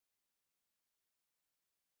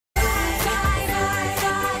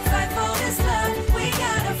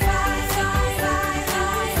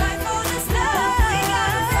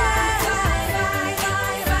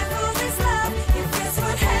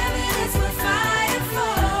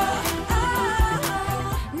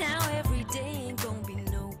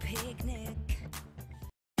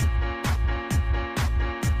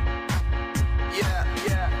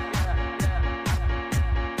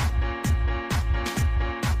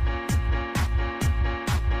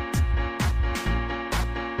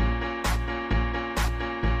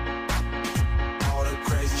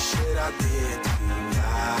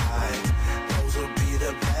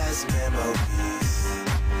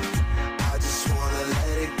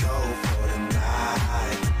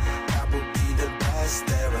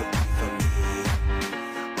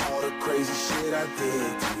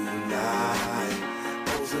did tonight,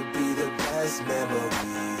 those would be the best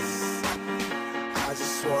memories. I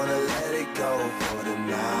just wanna let it go for the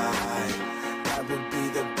night. That would be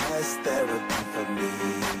the best therapy for me.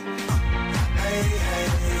 Hey, hey,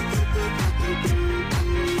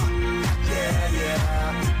 yeah,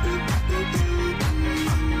 yeah.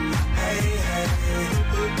 Hey, hey,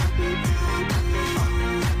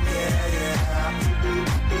 yeah, yeah.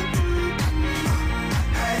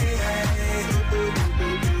 Hey, hey,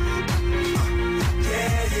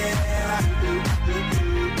 yeah, yeah.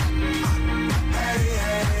 Hey,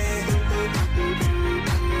 hey,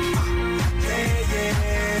 yeah,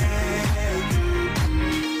 yeah.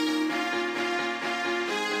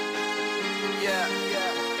 Yeah, yeah, yeah,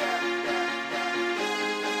 yeah.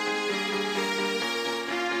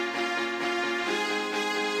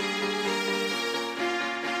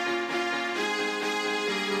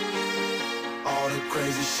 All the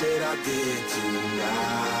crazy shit I did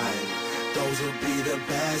tonight, those will be the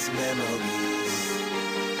best memories.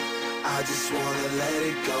 I just wanna let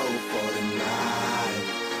it go for the night.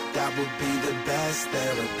 That would be the best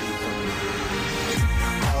therapy for me.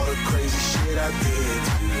 All the crazy shit I did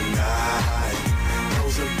tonight,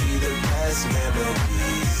 those will be the best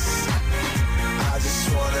memories. I just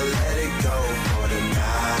wanna let